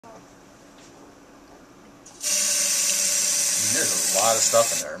a lot of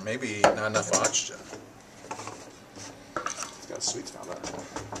stuff in there. Maybe not enough oxygen. It's got a sweet smell about it.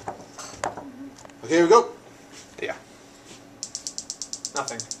 Okay, here we go. Yeah.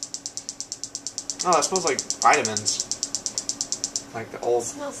 Nothing. Oh, that smells like vitamins. Like the old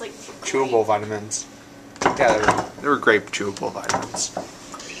smells like chewable vitamins. Yeah, they were grape chewable vitamins. You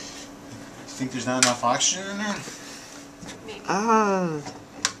think there's not enough oxygen in there? Maybe.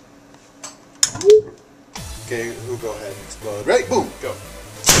 Okay, we'll go ahead and explode. Ready? Boom! Go.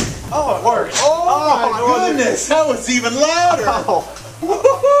 Oh, it worked. Oh my goodness, that was even louder. I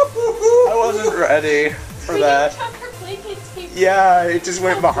wasn't ready for that. We didn't have our blanket taped. Yeah, it just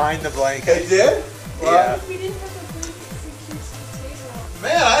went behind the blanket. It did? Yeah. We didn't have our blankets to keep the potato.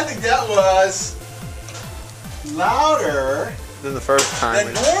 Man, I think that was louder Than the first time.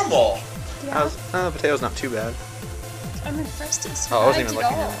 than normal. Yeah. The potato's not too bad. I'm impressed it survived Oh, I wasn't even it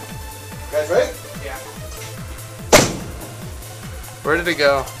looking all. at it. You guys ready? Yeah. Where did it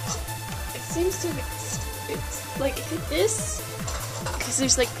go? It seems to it's like it hit this because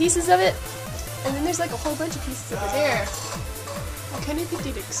there's like pieces of it, and then there's like a whole bunch of pieces over there. I kind of think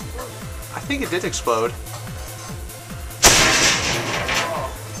it exploded. I think it did explode.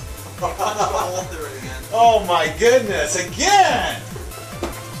 Oh my goodness, again!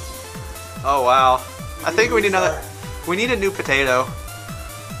 Oh wow. I think we need another. We need a new potato. I'm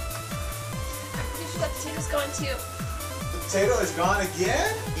pretty sure that potato's gone too. The potato is gone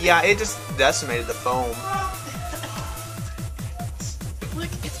again? Yeah, it just decimated the foam. Look,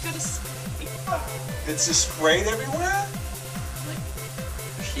 it's got a. It's just sprayed everywhere? Look,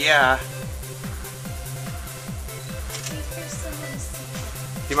 Yeah. there's someone's.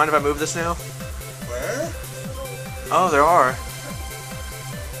 Do you mind if I move this now? Where? Oh, there are. Oh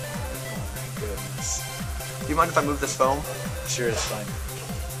my goodness. Do you mind if I move this foam? Sure, it's fine.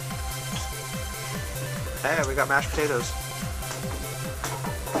 Hey, we got mashed potatoes.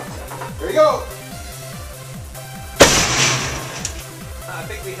 Here we go! I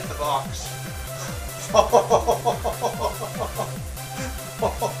think we hit the box.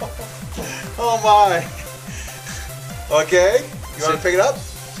 Oh my! Okay, you want to pick it up?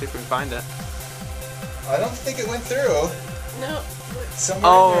 See if we can find it. I don't think it went through. No. Look. Somewhere in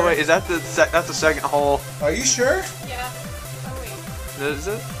Oh there. wait, is that that's the second hole? Are you sure? Yeah. Oh wait. Is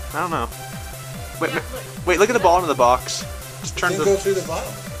it? I don't know. Wait, Yeah, look. wait, look at the bottom of the box. Just It turn didn't the. go through the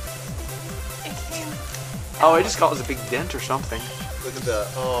bottom. It came. Oh, it just got a big dent or something. Look at the.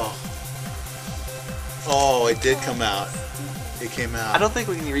 Oh. Oh, it did come out. It came out. I don't think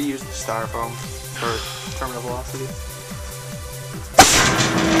we can reuse the styrofoam for terminal velocity.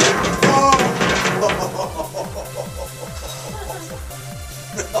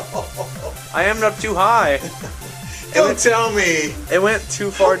 I aimed up too high. Don't tell me. It went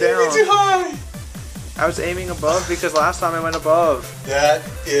too far Maybe down. too high. I was aiming above because last time I went above. That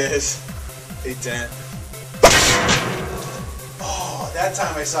is a dent. Oh, that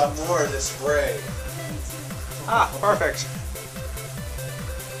time I saw more of the spray. Ah, perfect.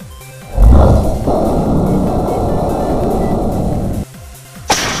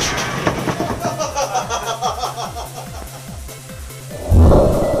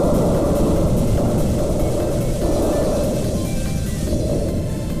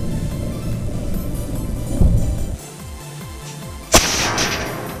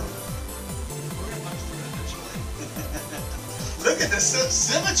 Look at the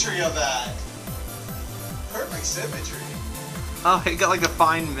symmetry of that. Perfect symmetry. Oh, it got like a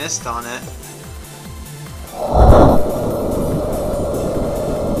fine mist on it.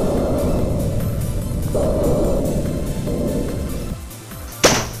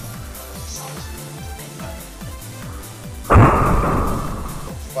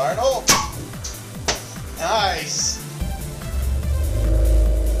 Fire and hole. Nice.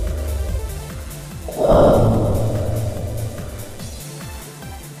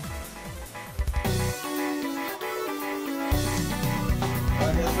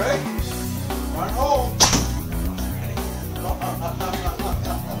 Right? Fire and hole.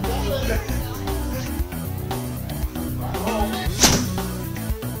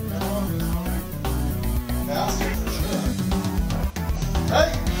 Faster for sure. Hey!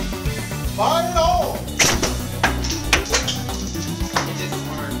 Fire and hole!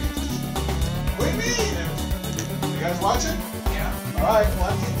 What do you mean? You guys watching? Yeah. Alright,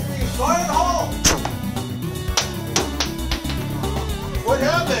 1, 2, 3, fire and hole! What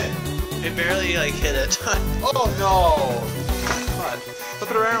happened? It barely like hit it. Oh no! Come on,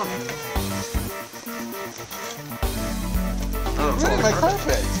 flip it around. Oh, Where did my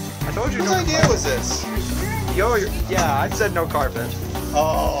carpet? I told you. Whose no idea carpet. was this? Yeah, I said no carpet.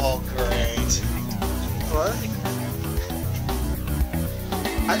 Oh, great. What?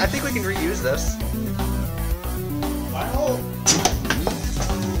 I think we can reuse this. Final.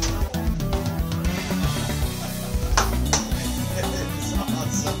 It's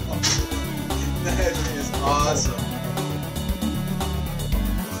awesome. That is awesome.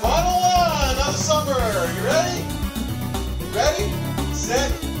 Final one of the summer. You ready? Ready?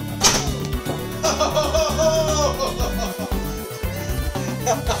 Set.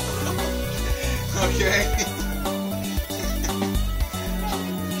 Okay.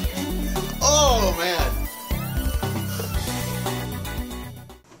 Oh man.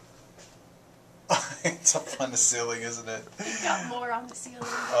 It's up on the ceiling, isn't it? We've got more on the ceiling.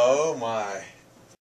 Oh my.